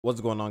What's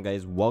going on,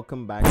 guys?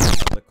 Welcome back to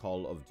another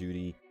Call of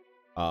Duty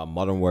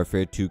Modern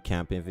Warfare 2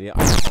 campaign video.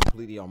 I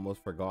completely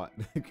almost forgot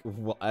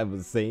what I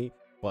was saying,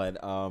 but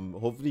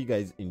hopefully you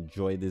guys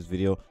enjoyed this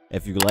video.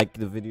 If you like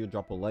the video,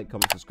 drop a like,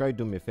 comment, subscribe,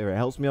 do me a favor. It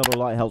helps me out a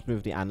lot. It helps me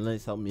with the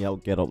analytics, help me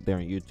out get out there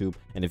on YouTube.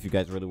 And if you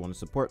guys really want to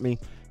support me,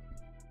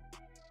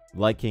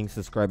 liking,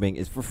 subscribing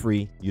is for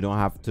free. You don't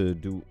have to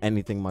do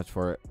anything much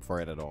for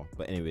it at all.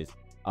 But anyways,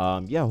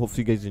 yeah,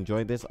 hopefully you guys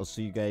enjoyed this. I'll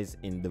see you guys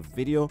in the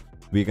video.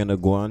 We're gonna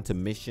go on to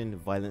mission,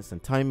 violence,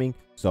 and timing.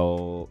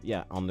 So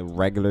yeah, on the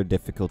regular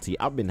difficulty,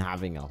 I've been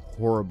having a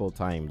horrible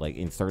time like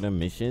in certain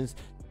missions,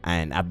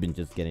 and I've been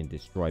just getting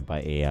destroyed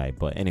by AI.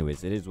 But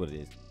anyways, it is what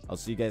it is. I'll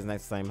see you guys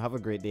next time. Have a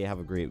great day, have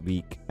a great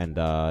week, and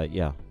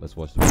yeah, let's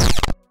watch the video.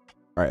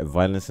 All right,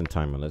 violence and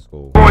timer, let's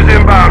go. Boys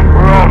inbound,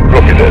 we're on.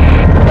 Look at this.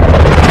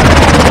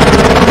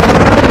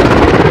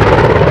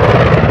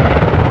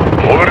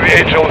 Over to the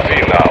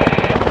HLZ now.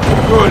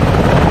 Good.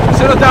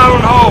 Settle down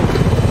and hold.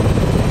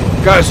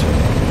 Guys,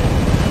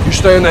 you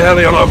stay in the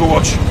heli on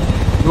Overwatch.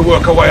 We'll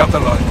work our way up the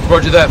line.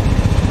 Roger that.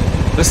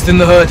 Let's thin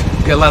the herd,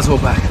 get Laswell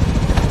back.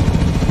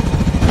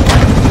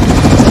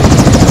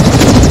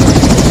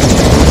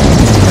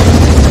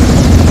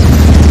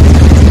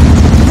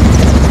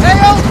 Hey,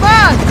 old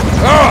man!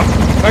 Ah!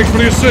 Thanks for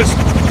the assist.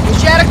 We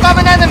shared a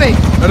common enemy.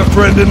 And a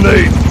friend in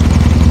need.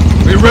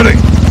 Are you ready?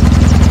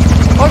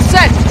 All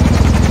set.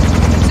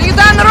 See you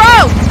down the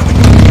road!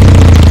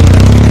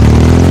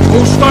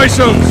 All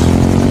stations!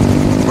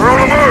 We're on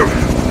the move!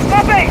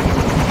 Copy!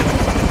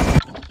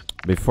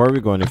 Before we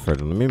go any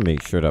further, let me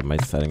make sure that my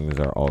settings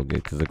are all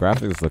good, because the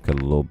graphics look a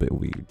little bit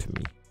weird to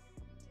me.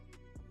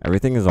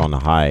 Everything is on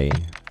high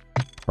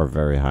or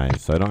very high,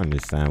 so I don't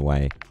understand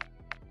why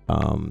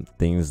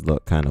things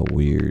look kind of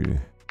weird.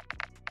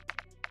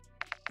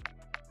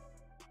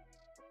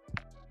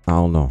 I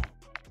don't know.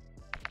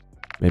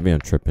 Maybe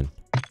I'm tripping.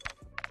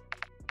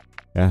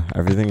 Yeah,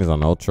 everything is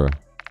on ultra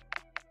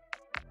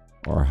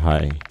or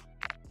high.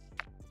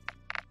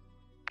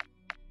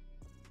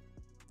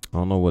 I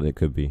don't know what it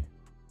could be.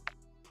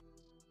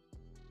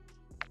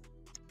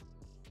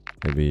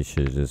 Maybe you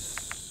should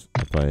just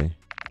apply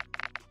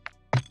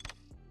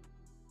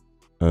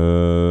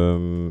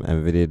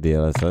NVIDIA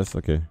DLSS.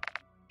 Okay.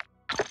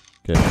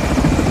 Okay.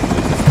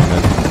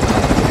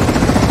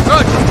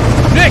 Good!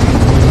 Nick!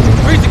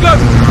 Free to go!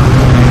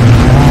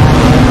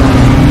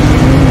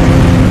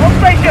 All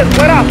stations,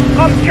 we're up.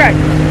 Comms check.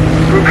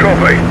 Good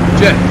copy.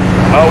 Jet.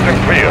 Loud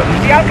and clear.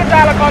 The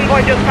Alcatala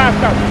convoy just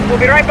passed us. We'll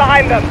be right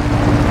behind them.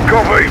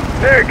 Copy.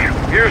 Nick,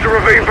 use the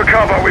ravine for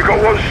cover. We've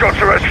got one shot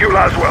to rescue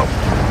Laswell.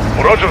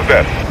 Roger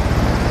that.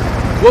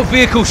 What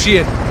vehicle's she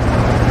in?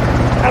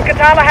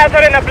 Alcatala has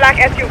her in a black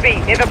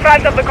SUV, in the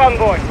front of the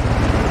convoy.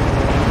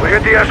 We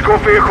hit the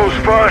escort vehicles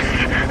first,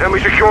 then we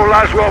secure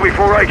Laswell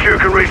before AQ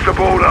can reach the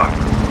border.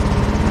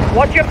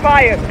 Watch your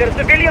fire. There are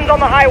civilians on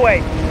the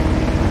highway.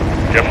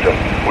 Captain,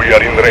 we are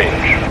in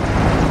range.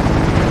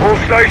 All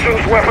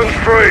stations, weapons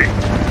free.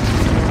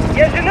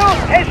 Yes, you know.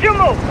 As you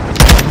move.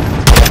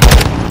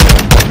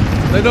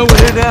 They know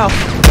we're here now.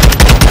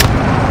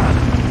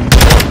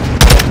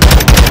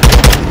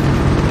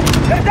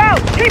 They're down.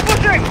 Keep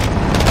pushing.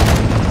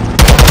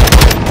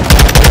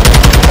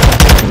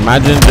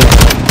 Imagine just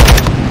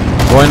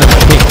going to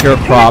pick your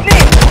crops,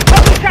 seeing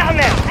this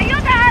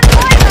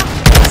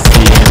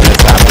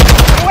happen.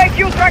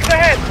 AQ tracks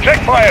ahead. Check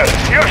fire.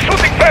 You're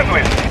shooting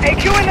friendlies.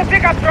 AQ in the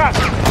pickup truck.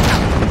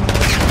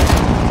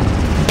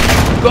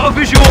 Got a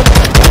visual.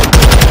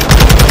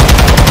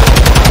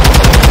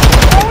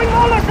 Throwing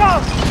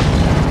Molotov.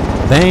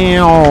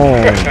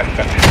 Damn. Nice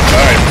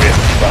hit,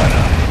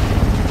 Spada.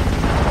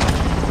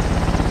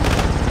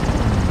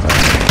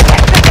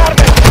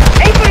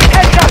 Aim for his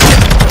headshot.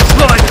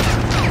 Slide.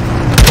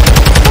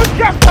 Good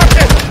shot,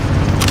 Captain.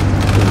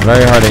 It's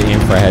very hard to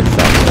aim for a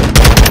headshot.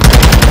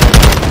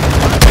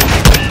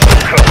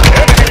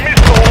 Enemy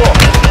missile lock.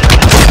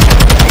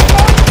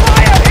 On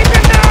fire. Hit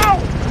him now.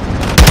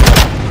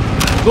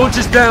 Launch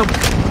is down.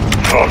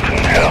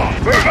 Fucking hell.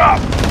 Move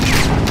up.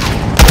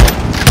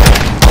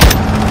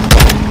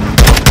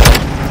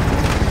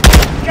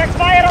 Check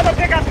fire on the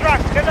pickup truck.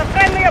 There's a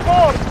friendly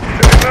aboard. In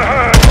the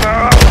herd,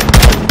 Sarah.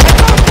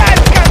 No time,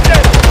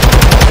 Captain.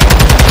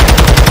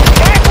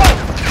 Rifle.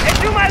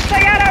 Ejuma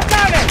al-Sayara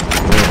down it.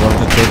 We're going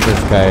to take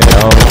this guy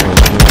out.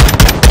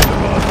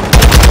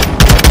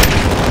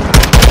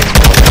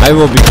 I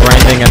will be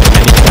grinding as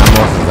many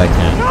camos as I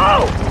can.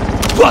 No!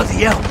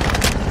 Bloody hell.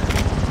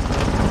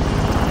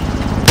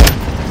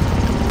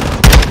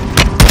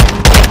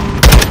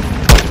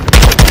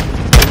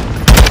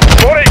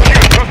 More AQ,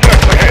 2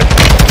 tracks ahead.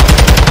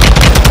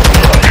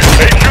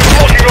 AQ's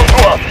locking onto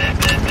us.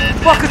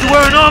 Fuckers are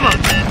wearing armor.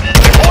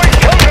 Deploying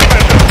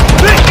countermeasures.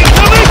 Nick,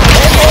 incoming!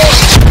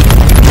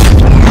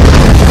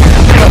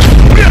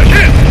 We're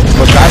hit.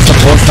 But that's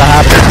supposed to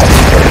happen.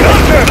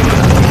 Captain.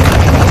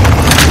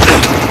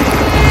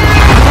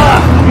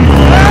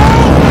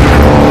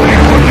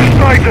 What's the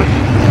status?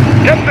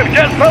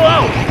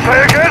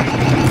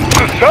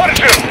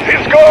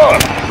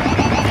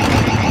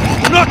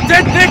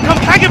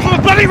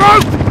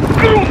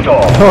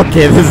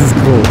 Okay, this is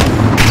cool.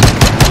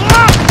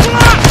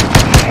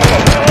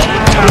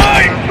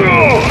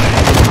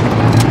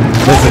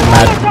 This is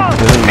mad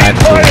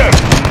cool.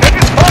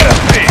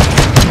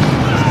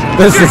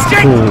 This is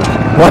cool.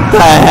 What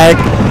the heck?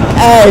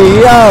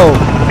 Hey, yo!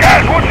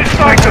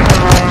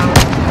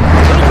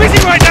 Busy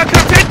right now,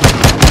 Captain!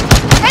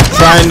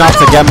 Trying not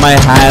to get my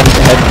head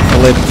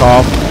flipped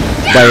off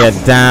by a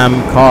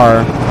damn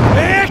car.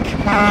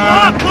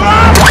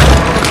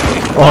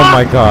 Oh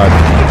my god.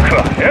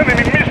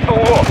 Enemy missile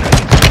lock.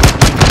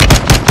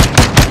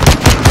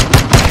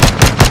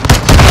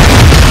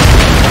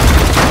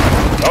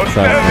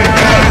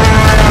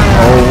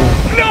 Oh.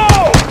 No!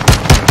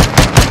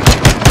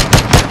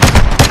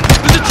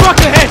 There's a truck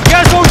ahead.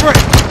 Gas over it.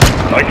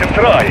 I can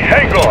try.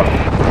 Hang on.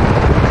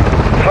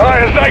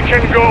 High as I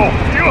can go.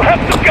 You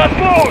have to cut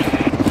loose.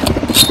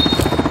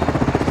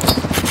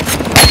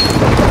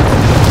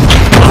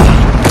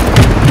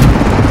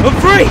 I'm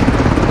free.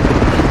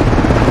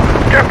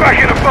 Get back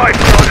in the fight,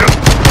 Sergeant.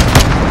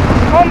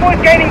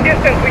 Convoy's gaining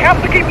distance. We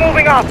have to keep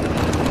moving up.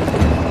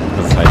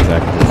 Let's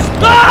hijack this.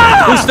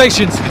 All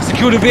stations,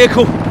 secure the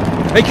vehicle.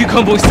 AQ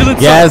convoy still in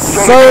sight. Yes,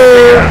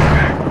 sir!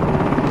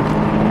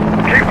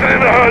 Keep it in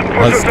the hood.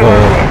 Let's go.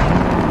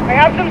 I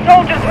have some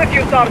soldiers with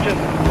you, Sergeant.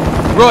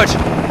 Rog,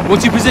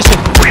 what's your position?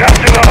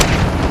 Captain up.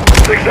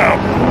 6 out.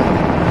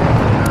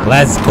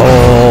 Let's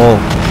go.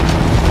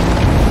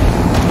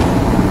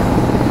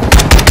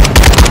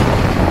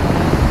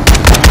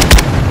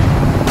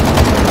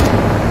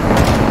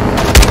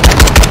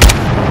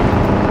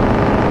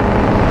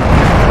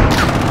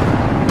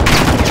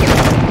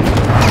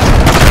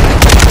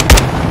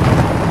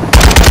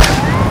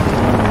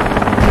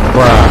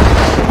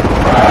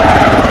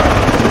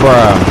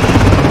 Bruh.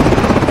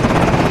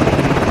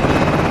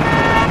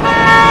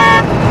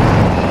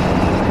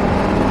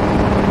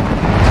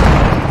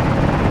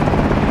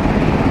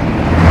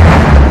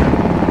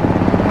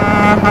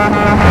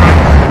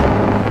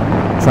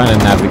 Trying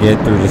to navigate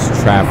through this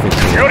traffic.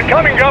 You're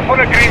coming up on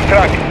a green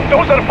truck.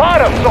 Those are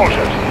Farah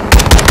soldiers.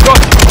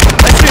 Rog,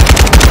 that's it.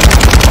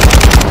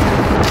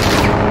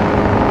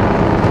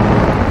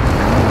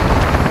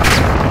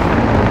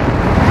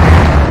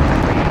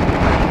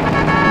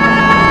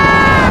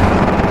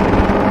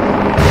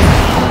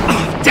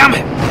 Damn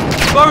it!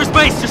 Farah's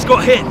base just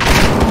got hit.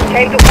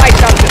 Came to fight,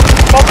 Sergeant.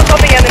 Focus on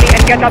the enemy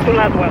and get up to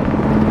Laswell.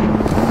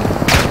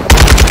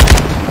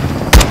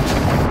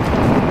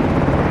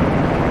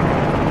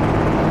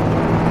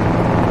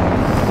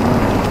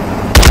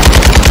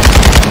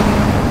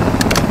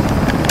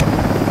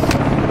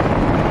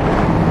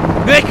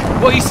 Nick,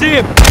 what you see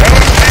him? Let's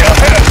get up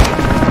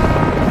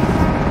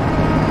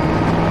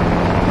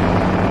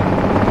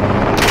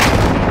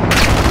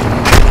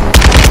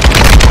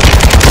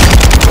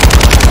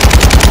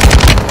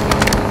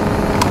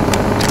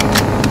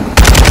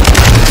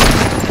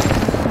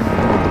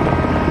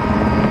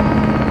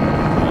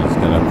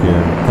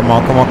here. Come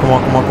on. Come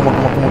on.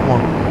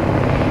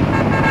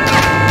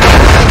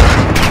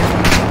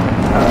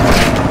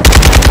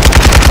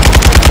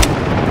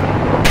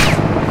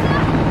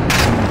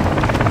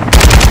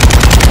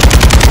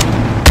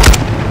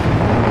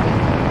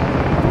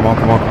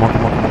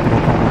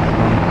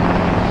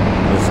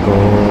 Let's go.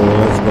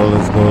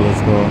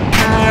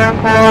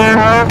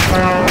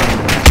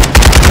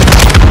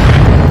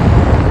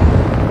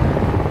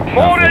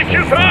 More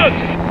executives!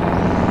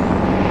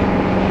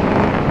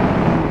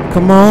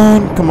 Come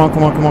on.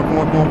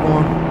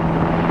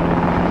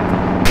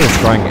 They're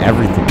destroying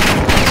everything.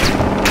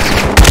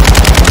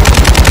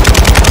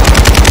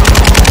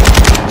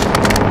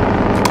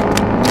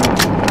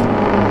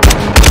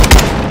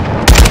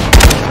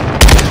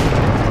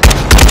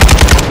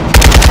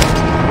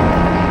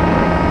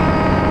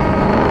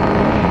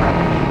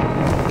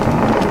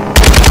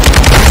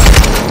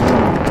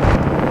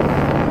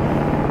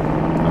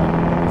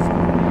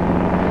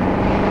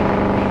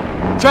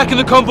 Tracking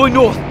the convoy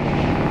north.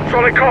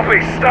 Solid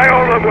copy. Stay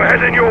on them. We're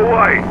heading your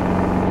way.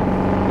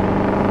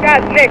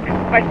 Guys, Nick,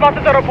 my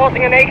spotters are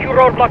reporting an AQ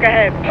roadblock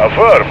ahead.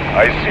 Affirm.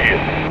 I see it.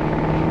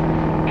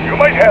 You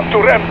might have to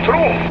ram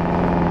through.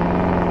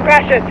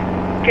 Crash it.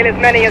 Kill as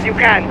many as you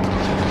can.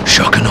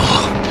 Shock and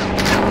awe.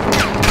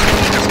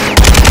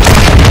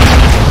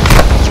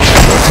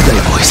 Today,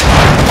 boys.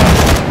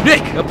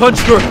 Nick, a punch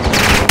through.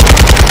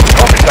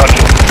 Copy,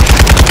 Sergeant.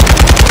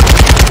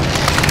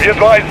 Be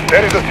advised,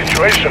 there is a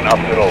situation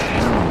after all.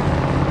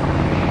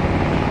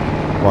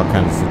 What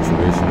kind of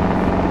situation?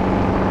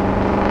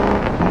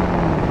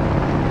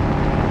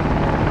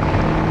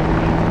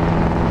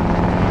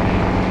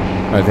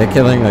 Are they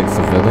killing like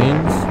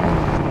civilians?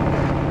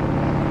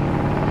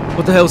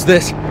 What the hell's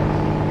this?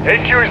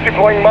 AQ is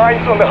deploying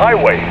mines on the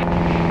highway.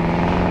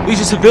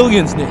 These are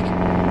civilians, Nick.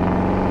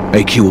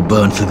 AQ will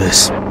burn for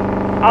this.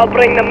 I'll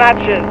bring the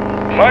matches.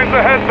 Mines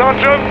ahead,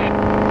 Sergeant.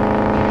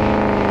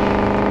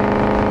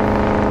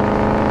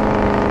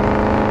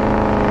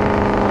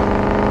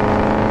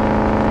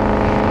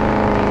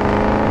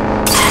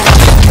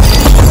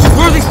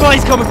 Where are these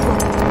bodies coming from?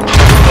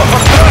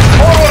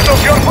 Forward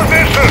of your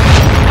position.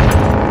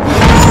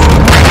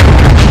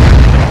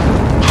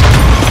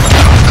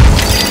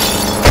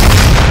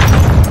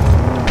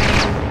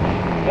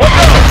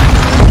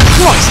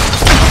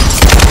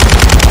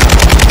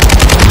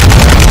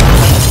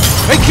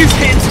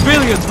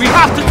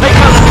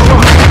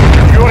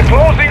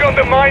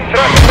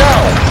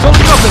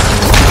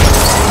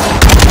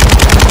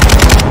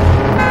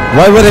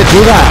 Why would it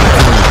do that?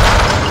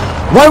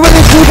 Why would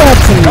it do that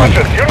to me?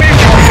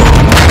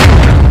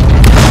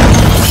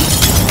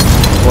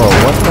 Whoa,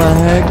 what the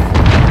heck?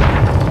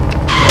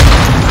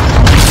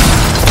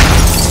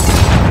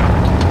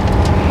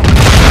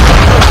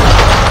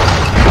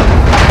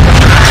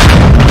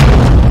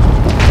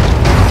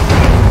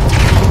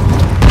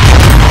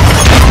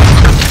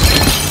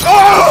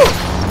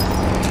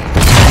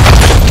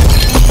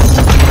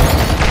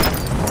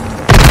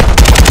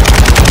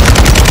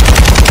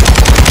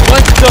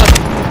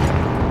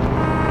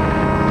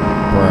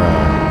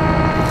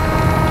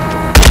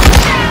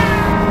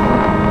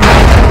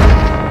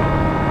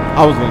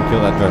 I was gonna kill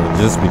that driver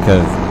just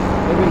because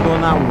they've been doing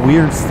that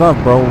weird stuff,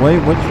 bro. Wait,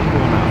 what you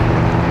doing now?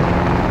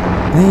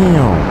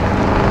 Damn.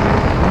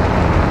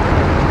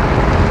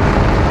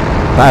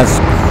 That's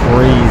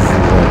crazy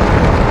work.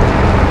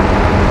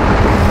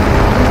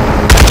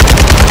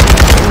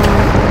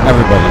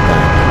 Everybody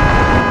died.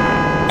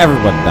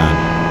 Everybody died.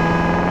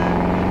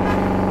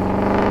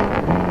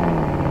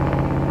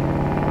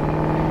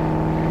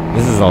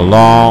 This is a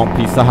long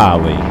piece of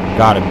highway.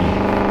 Gotta be.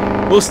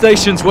 All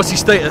stations, what's your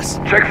status?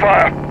 Check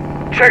fire.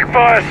 Check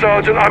fire,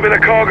 Sergeant. I'm in a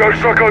cargo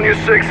truck on your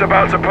 6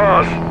 about to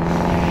pass.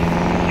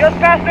 Just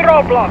past the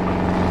roadblock.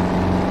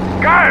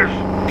 Guys!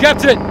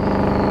 Captain!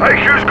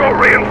 AQ's got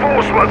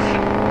reinforcements.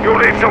 You'll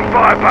need some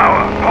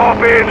firepower.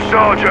 Hop in,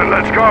 Sergeant.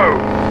 Let's go.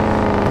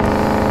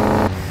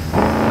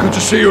 Good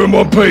to see you in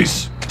one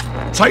piece.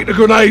 Take the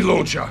grenade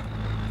launcher.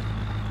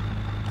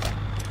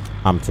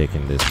 I'm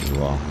taking this as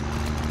well.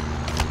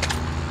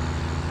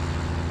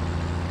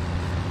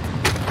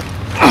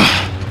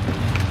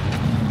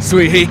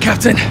 Sweet heat,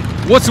 Captain.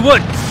 What's the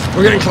word?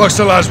 We're getting close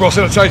to Laswell,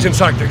 so they're changing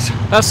tactics.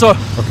 How so?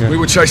 Okay. We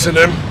were chasing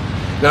them.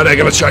 Now they're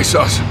gonna chase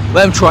us.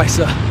 Let them try,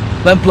 sir.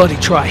 Let them bloody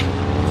try.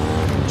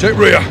 Check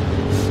rear.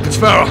 It's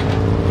Farah.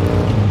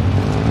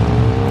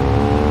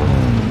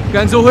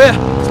 Gang's all here.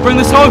 Let's bring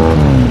this home.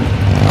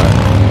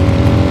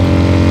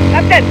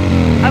 Captain,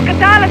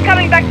 Al-Qatala's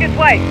coming back this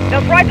way.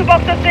 They'll try to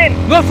box us in.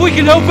 Not if we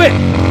can help it.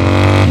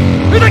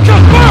 Here they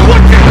come! Fire!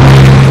 Watch it!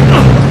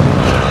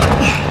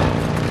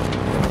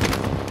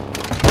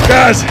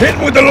 Guys, hit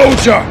with the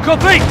launcher!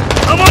 Copy!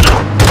 I'm on it!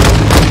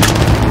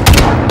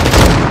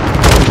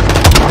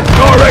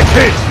 Direct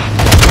hit!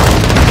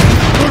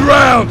 Good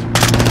round!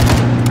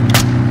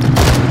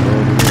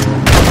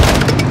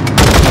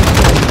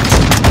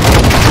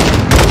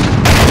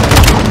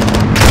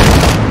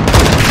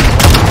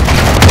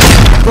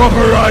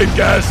 Proper raid,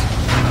 guys!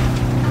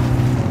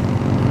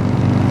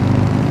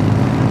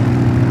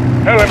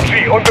 LMG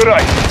on the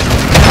right!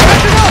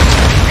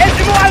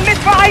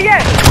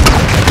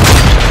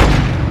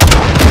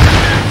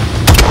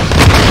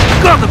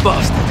 Got the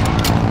bastard!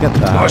 Get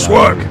that. Nice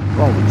work!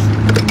 Wrong with you?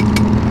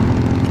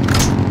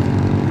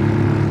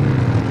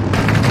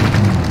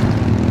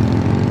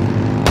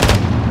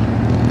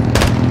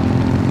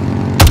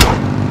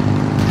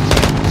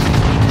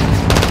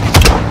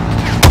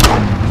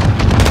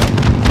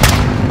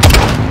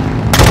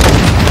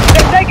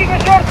 They're taking a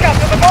shortcut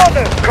to the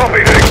border. Copy,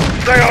 Nick!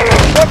 Stay on them!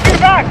 Watch your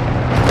back.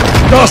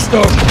 Dust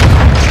them!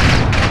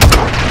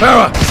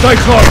 Farah, stay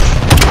close!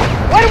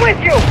 We're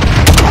with you.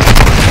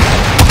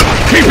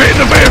 Keep it in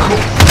the vehicle!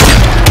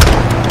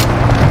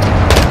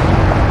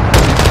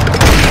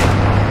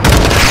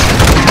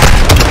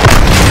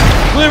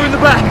 Clear in the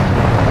back!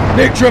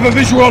 Nick, do you have a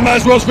visual on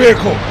Laswell's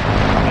vehicle?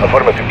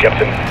 Affirmative,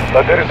 Captain.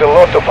 But there is a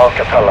lot of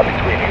Al-Qatala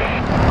between you.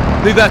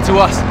 Leave that to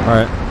us.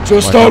 Alright.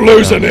 Just don't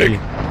lose it, Nick.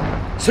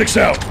 6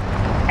 out.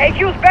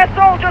 AQ's best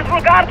soldiers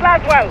will guard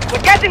Laswell.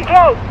 We're getting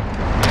close.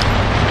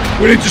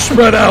 We need to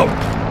spread out.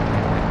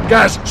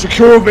 Guys,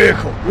 secure a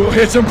vehicle. We'll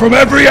hit them from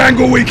every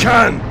angle we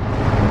can.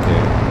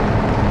 Okay.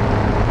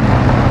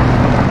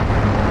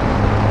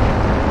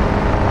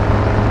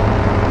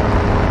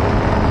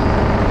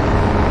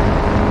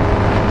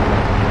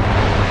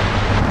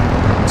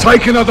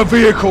 Take another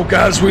vehicle,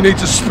 guys. We need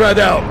to spread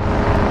out.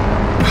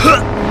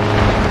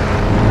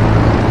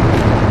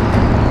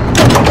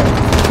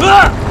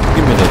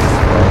 Give me this.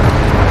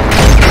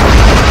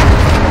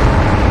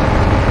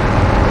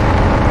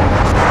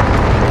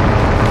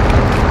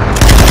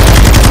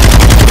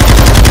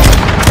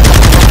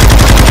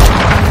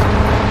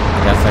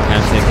 Guess I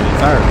can't take any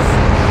tires.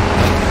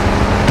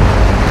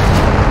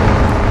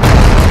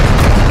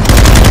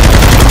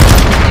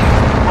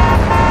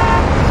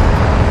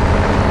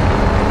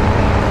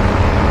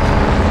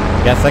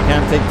 Guess I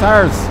can't take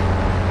tires.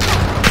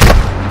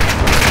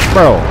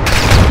 Bro.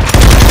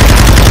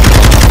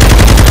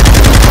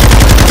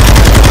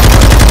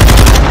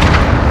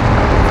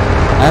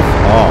 F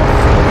off.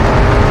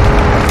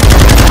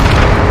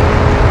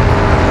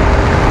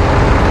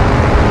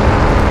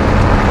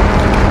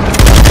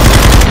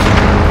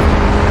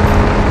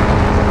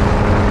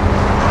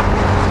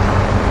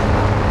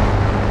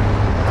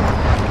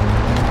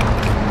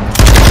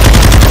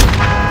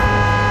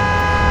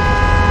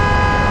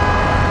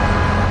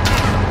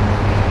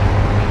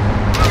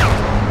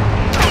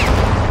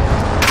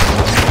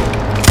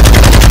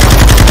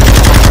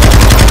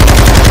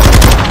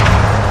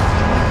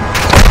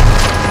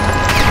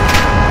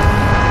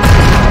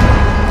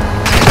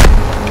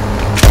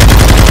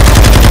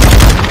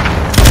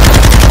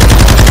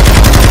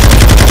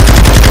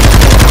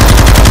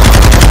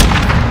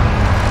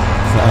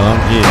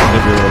 LMG is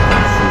everywhere with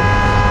that shit.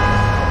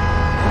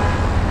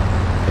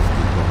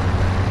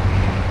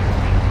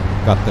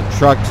 Got the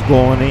trucks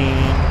going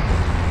in.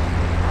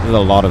 There's a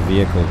lot of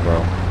vehicles, bro.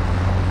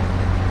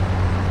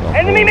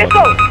 Enemy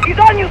missile! He's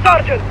on you,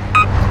 Sergeant!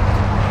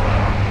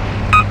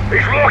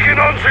 He's locking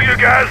onto you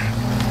guys.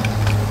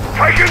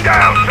 Take him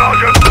down,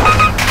 Sergeant.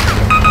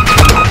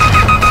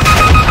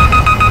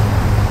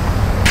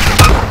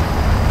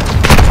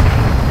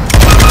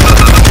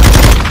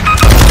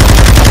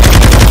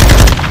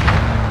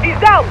 He's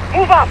down!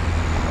 Move up!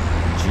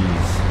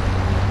 Jeez.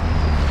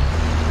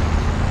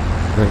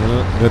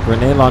 The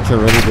grenade launcher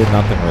really did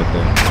nothing right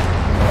there.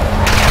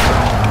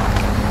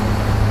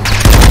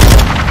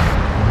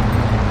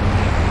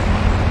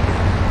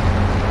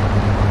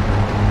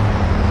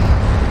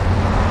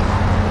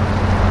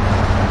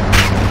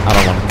 I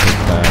don't want to take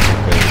that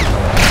because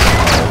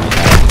we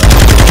have that.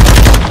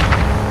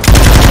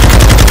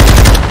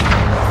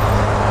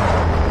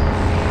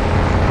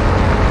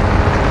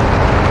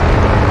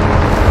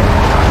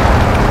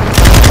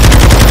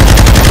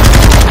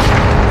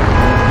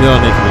 You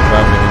don't need to be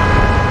driving it.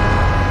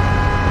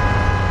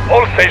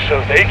 All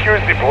stations, AQ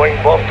is deploying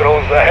bomb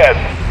drones ahead.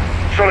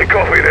 Solid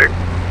copy, Nick.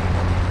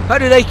 How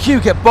did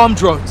AQ get bomb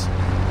drones?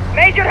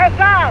 Major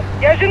Hassan!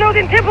 يا جنود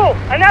انتبهوا!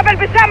 النابل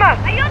بالسما!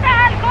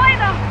 أيدها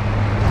القائدة!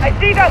 I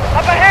see them!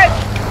 Up ahead!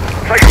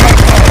 Take him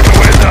out on the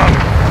way down.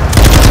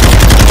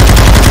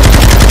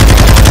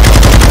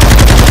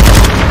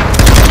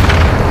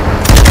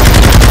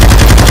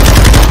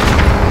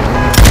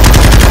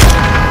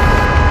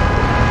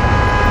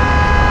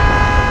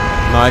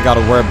 Now I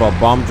gotta worry about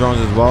bomb drones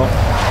as well.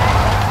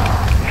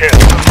 Yes,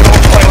 the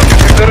drone pilot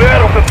is in the rear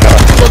of the truck.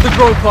 Got the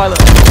drone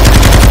pilot.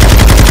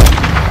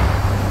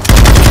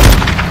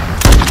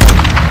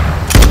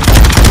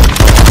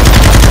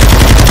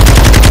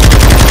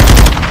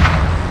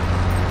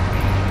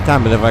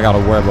 Can't believe I gotta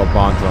worry about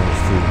bomb drones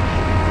too.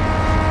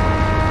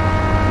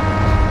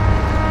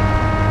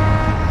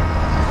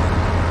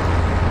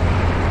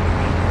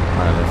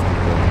 Alright, let's keep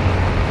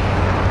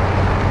going.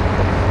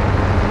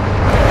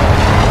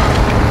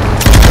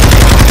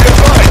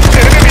 Advise,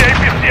 enemy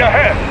APC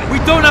ahead. We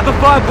don't have the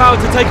firepower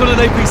to take on an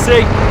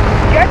APC.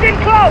 Get in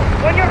close!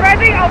 When you're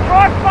ready, I'll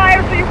cross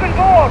fire so you can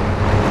board!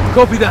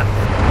 Copy that.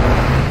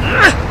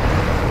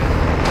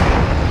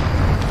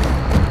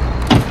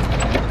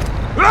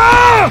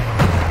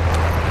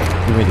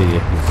 Give me the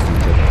APC.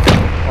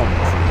 Oh,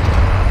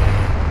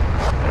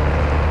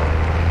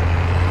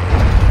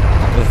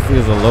 this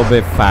feels a little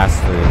bit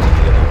faster than the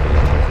other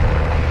vehicles.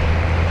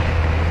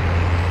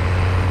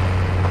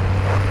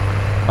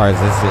 Alright,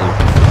 is this the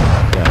APC?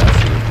 Yeah, that's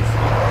the APC.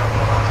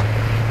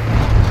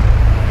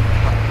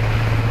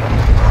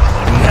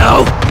 No.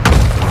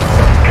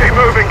 Keep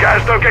moving,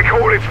 guys. Don't get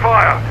caught in its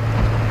fire.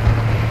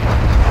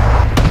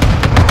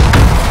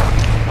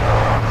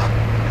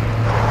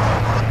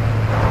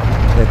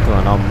 They're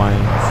throwing out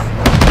mines.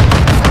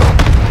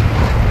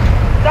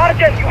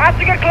 Sergeant, you have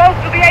to get close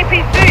to the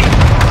APC!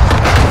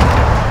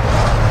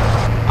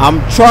 I'm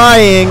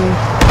trying!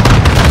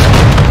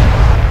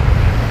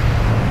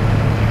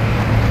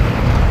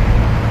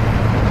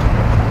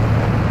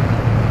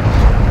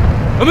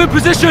 I'm in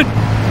position.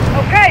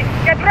 Okay,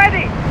 get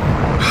ready!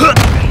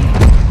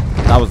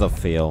 That was a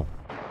fail.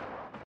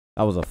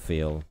 That was a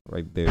fail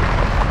right there.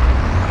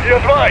 Be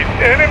advised,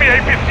 enemy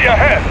APC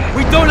ahead.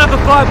 We don't have the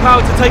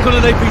firepower to take on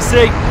an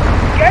APC.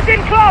 Get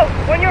in close!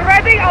 When you're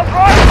ready, I'll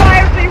cross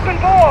fire so you can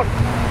board!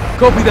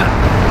 Copy that.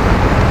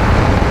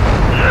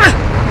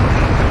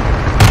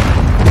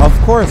 Of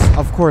course,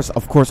 of course,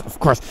 of course, of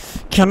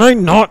course. Can I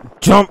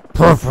not jump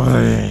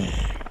properly?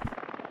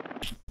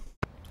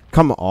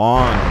 Come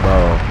on,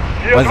 bro.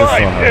 Be Why is it so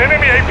advised, hard?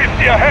 enemy APC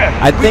ahead.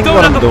 I think don't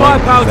what have I'm the doing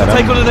firepower is to that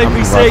take on an I'm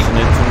APC. rushing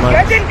it too much.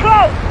 Get in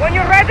close! When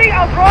you're ready,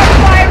 I'll cross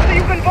fire so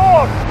you can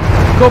board!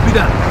 Copy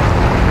that.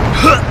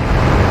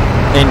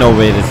 Ain't no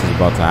way this is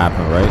about to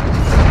happen, right?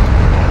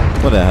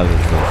 What the hell is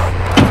this?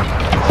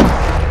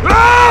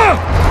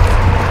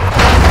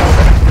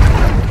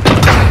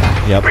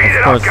 Yep, Speed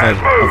it up, guys,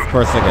 move. of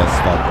course I get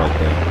stuck right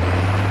there.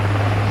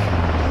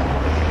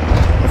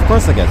 Of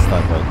course I get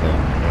stuck right there.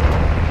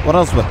 What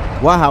else would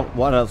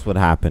what else would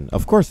happen?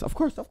 Of course, of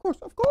course, of course,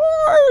 of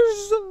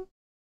course.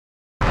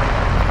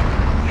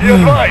 Be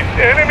advised,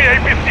 enemy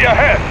APC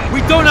ahead.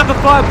 We don't have the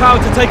firepower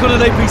to take on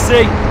an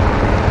APC.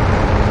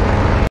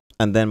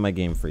 And then my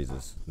game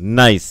freezes.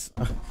 Nice.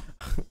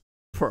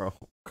 Bro,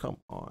 come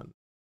on.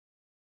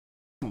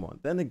 Come on.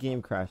 Then the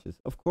game crashes.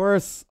 Of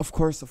course, of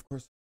course, of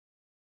course.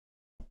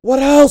 What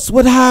else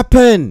would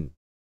happen?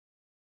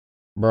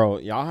 Bro,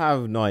 y'all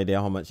have no idea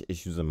how much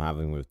issues I'm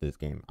having with this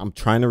game. I'm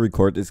trying to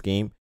record this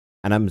game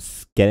and I'm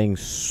getting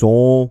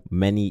so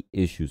many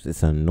issues.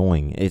 It's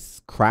annoying.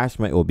 It's crashed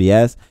my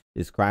OBS.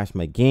 It's crashed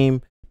my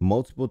game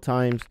multiple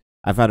times.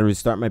 I've had to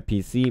restart my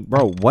PC.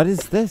 Bro, what is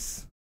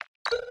this?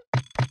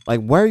 Like,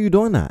 why are you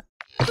doing that?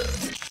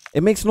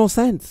 It makes no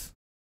sense.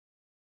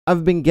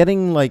 I've been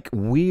getting like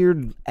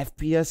weird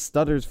FPS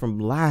stutters from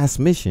last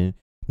mission.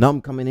 Now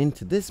I'm coming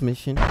into this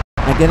mission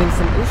and I'm getting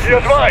some issues. Be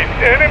advised,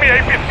 enemy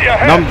APC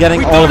ahead. Now I'm getting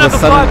We all don't of have a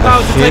the sudden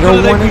firepower a to take shadow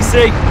on an warning.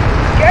 APC.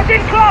 Get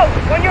in close.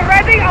 When you're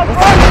ready, I'll throw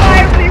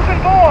fire so you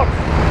can board.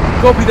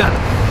 Copy that.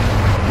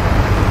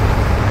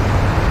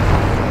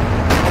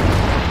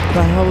 What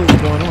the hell is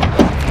going on?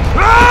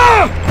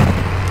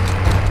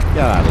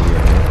 Get out of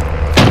here, man.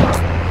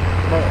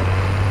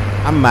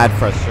 I'm mad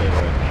frustrated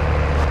right now.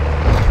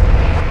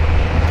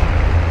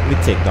 Let me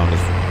take down this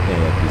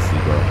APC,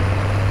 bro.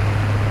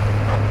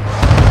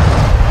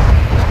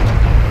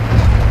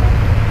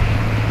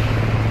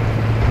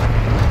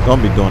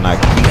 Don't be doing that.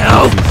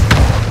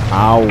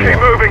 Ow. Keep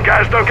moving,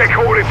 guys. Don't get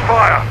caught in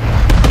fire.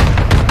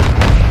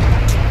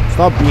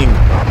 Stop being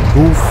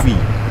goofy.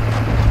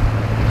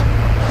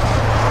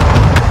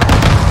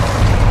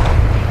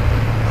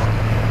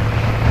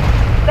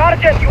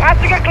 Sergeant, you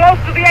have to get close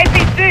to the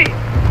APC.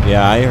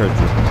 Yeah, I heard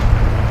you.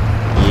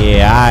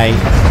 Yeah,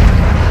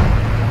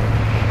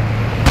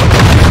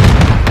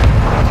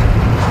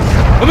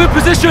 I'm in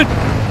position.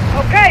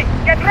 Okay,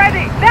 get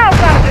ready. Now,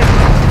 Sergeant.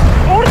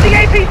 Board the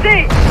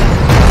APC.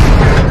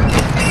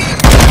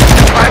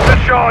 Time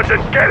to charge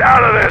and get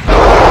out of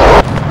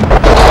this.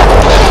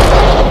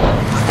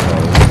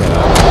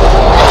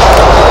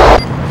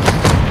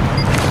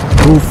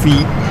 goofy.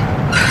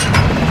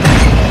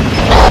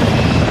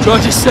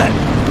 Charge is set.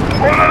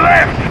 On the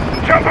left.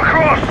 Jump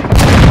across.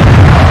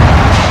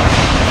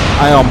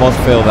 I almost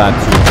failed that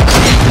too.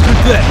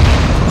 Good there.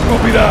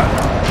 Copy that.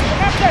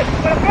 Captain,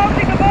 we're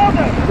approaching the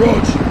border.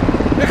 Rog.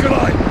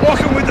 Nikolai,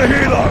 walking with the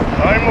helo.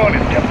 I'm on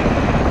it, Captain.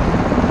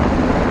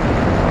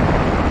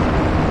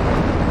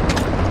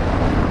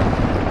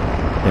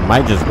 It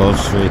might just go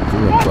straight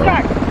through it, bro.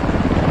 Contact.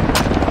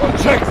 On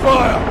check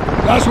fire.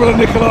 Laswell and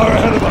Nikolai are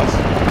ahead of us.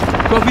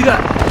 Copy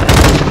that.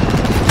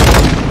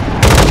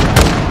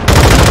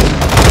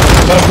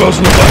 Now close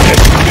in the bucket.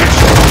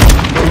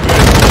 Move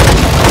in.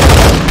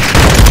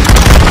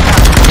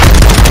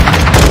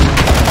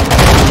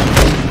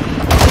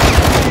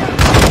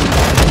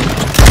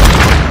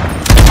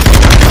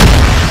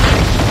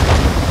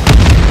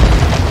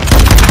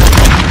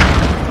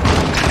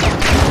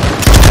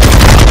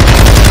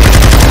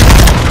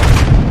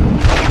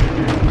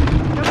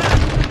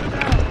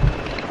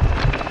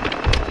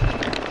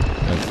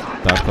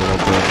 Duck a little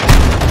bit.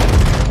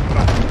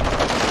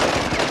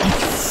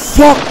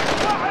 Fuck!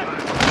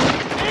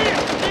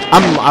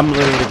 I'm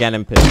literally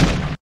getting pissed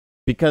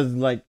because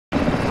like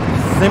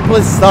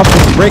simplest stuff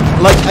is break.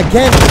 Like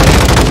again,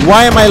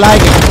 why am I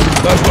lagging?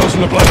 That's close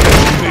in the bucket.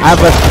 I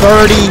have a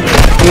 3080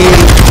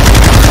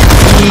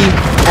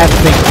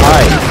 effing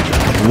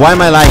Why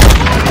am I lagging?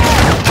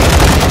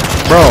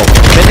 Bro,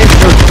 finish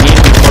your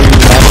game before you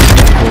let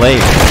me play.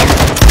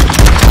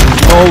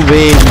 There's no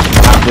way we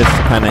can have this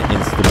kind of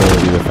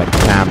instability with a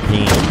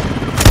campaign.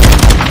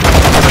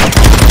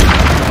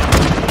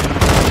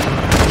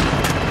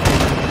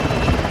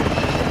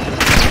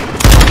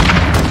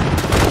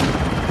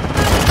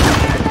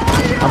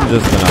 I'm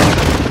just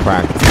gonna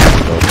practice.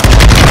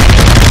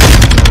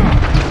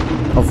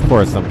 Of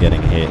course I'm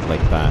getting hit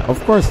like that.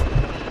 Of course.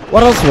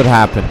 What else would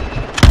happen?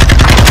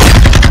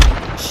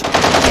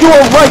 You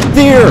are right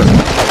there!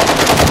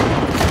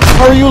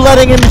 How are you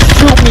letting him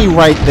shoot me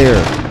right there?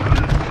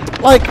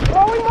 Like,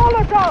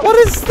 what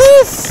is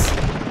this?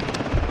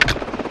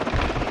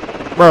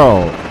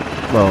 Bro,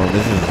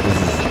 this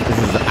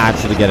is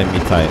actually getting me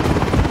tight.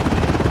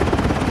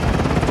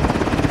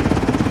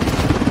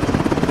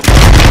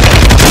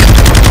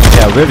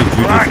 Yeah, where did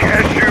you Black do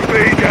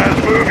SUV,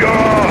 guys, move your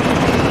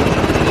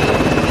ass.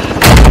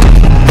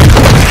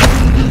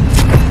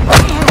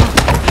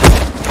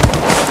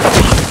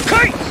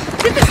 Kate!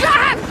 Get the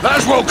shot!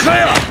 Laswell,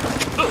 clear!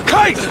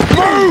 Kate,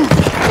 move!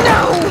 No!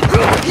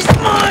 He's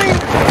mine!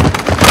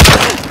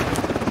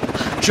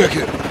 Check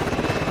it.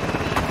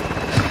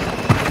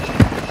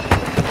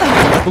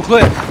 We're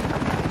clear.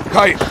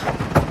 Kate!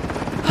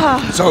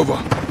 It's over.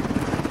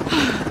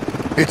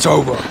 It's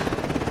over.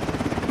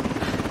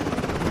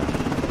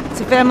 It's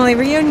a family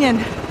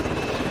reunion.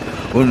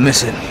 We'll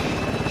miss it.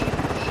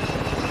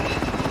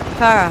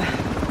 Farah.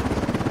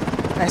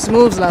 Nice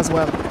moves,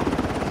 Laswell.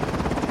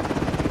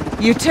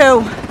 You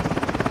too.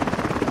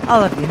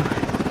 All of you.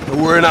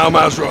 We're in Al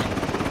Mazrah.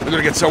 We're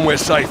gonna get somewhere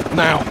safe,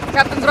 now.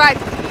 Captain's right.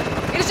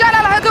 رجال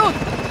على الحدود.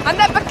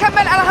 النب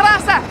بتكمل على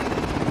الحراسة.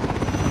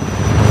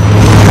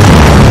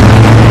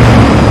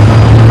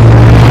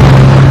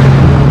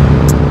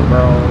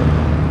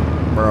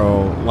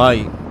 Bro,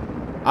 like,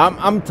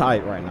 I'm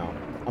tight right now.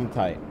 I'm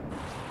tight.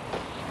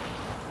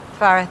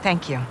 Farah,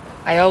 thank you.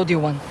 I owed you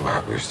one.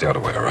 Well, it's the other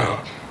way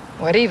around.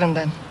 We're even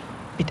then.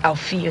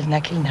 بالتوفيق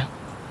نكينا.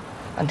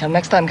 Until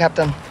next time,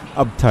 Captain.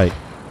 I'm tight.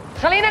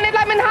 خلينا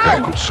نطلع من Kate,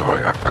 هون. I'm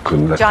sorry. I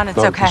couldn't let John, it's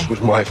go. okay. This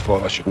was my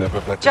fault. I should never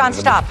have let John, them-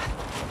 stop.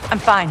 I'm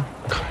fine.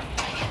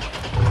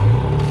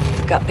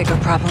 We've got bigger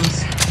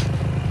problems.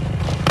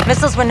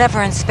 Missiles were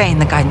never in Spain.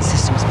 The guidance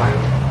systems were.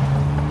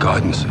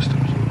 Guidance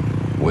systems.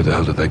 Where the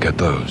hell did they get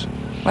those?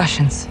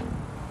 Russians.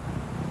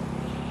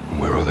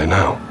 Where are they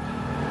now?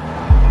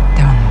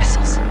 They're on the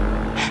missiles.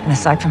 And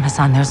aside from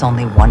Hassan, there's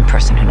only one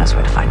person who knows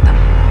where to find them.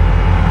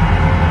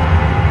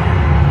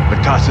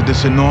 casa de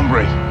ese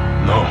nombre?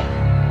 No.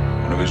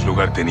 One of his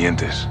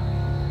lugartenientes.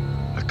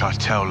 A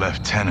cartel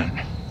lieutenant.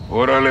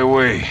 Órale,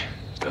 güey.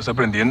 ¿Estás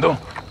aprendiendo?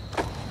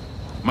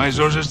 My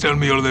sources tell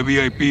me all the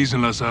VIPs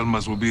in Las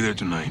Almas will be there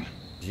tonight.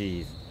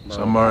 Jeez.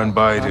 Some are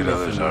invited,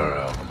 others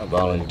are...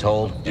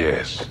 Voluntold?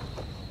 Yes.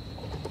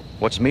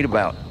 What's the meet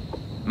about?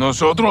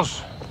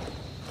 Nosotros?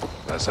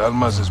 Las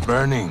Almas is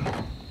burning,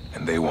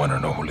 and they want to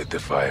know who lit the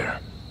fire.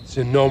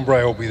 Sin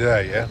Nombre will be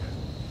there, yeah?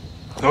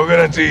 No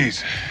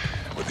guarantees,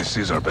 but this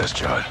is our best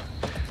shot.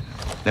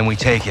 Then we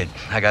take it.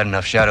 I got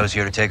enough shadows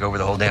here to take over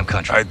the whole damn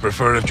country. I'd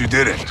prefer if you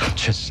didn't.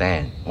 Just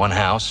saying. One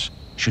house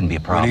shouldn't be a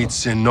problem. We need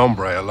Sin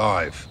Nombre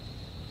alive.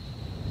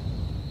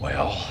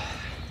 Well...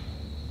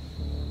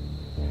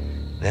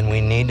 then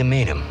we need to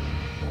meet him.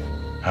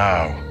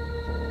 How?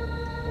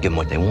 Give them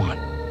what they want.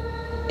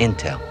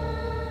 Intel.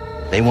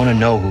 They want to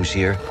know who's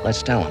here.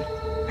 Let's tell them.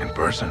 In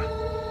person?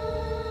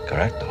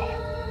 Correcto.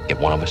 Get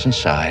one of us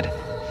inside.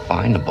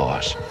 Find the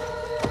boss.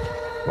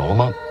 Roll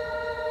him up.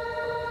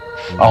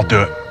 I'll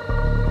do it.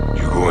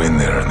 You go in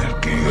there and they'll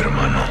kill you,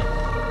 hermano.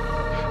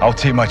 I'll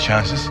take my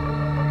chances.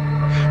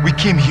 We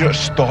came here to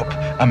stop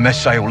a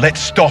missile.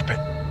 Let's stop it.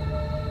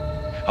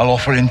 I'll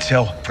offer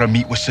intel for a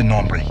meet with Sin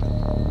Nombre.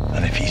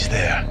 And if he's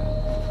there,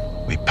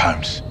 we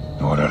pounce.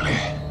 Órale.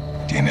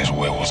 Tienes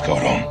huevos,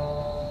 cabrón.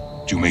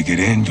 You make it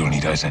in, you'll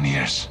need eyes and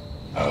ears.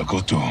 I'll go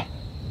too.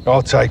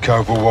 I'll take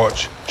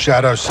Overwatch.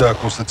 Shadow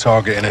circles the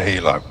target in a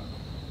helo.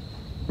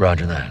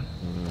 Roger that.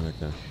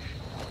 Okay.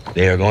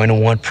 They are going to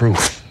want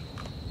proof.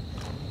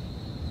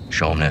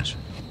 Show them this.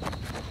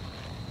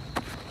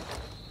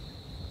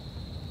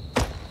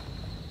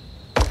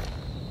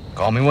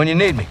 Call me when you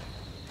need me.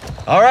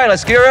 All right,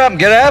 let's gear up and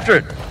get after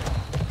it.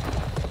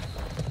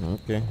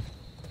 Okay.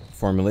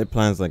 Formulate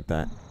plans like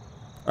that.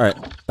 All right,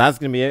 that's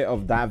gonna be it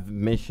of that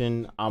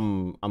mission.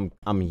 I'm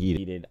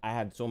heated. I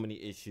had so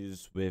many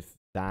issues with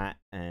that,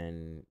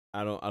 and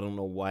I don't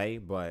know why,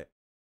 but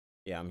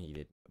yeah, I'm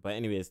heated. But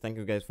anyways, thank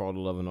you guys for all the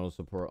love and all the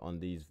support on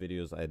these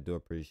videos. I do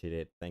appreciate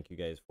it. Thank you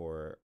guys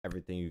for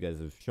everything you guys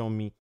have shown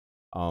me.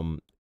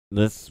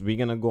 We're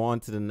gonna go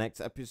on to the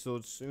next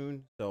episode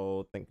soon,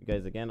 so thank you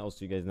guys again. I'll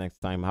see you guys next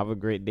time. Have a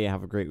great day,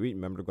 have a great week.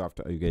 Remember to go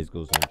after all you guys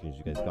goes and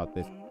you guys got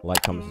this.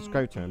 Like, comment,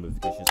 subscribe, turn on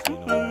notifications so you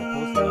know when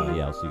I post. And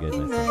yeah, I'll see you guys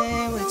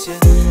next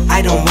time.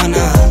 I don't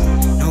wanna,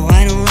 no,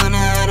 I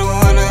don't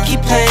wanna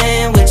keep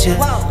playing with you,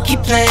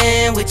 keep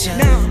playing with you.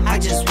 I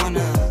just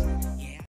wanna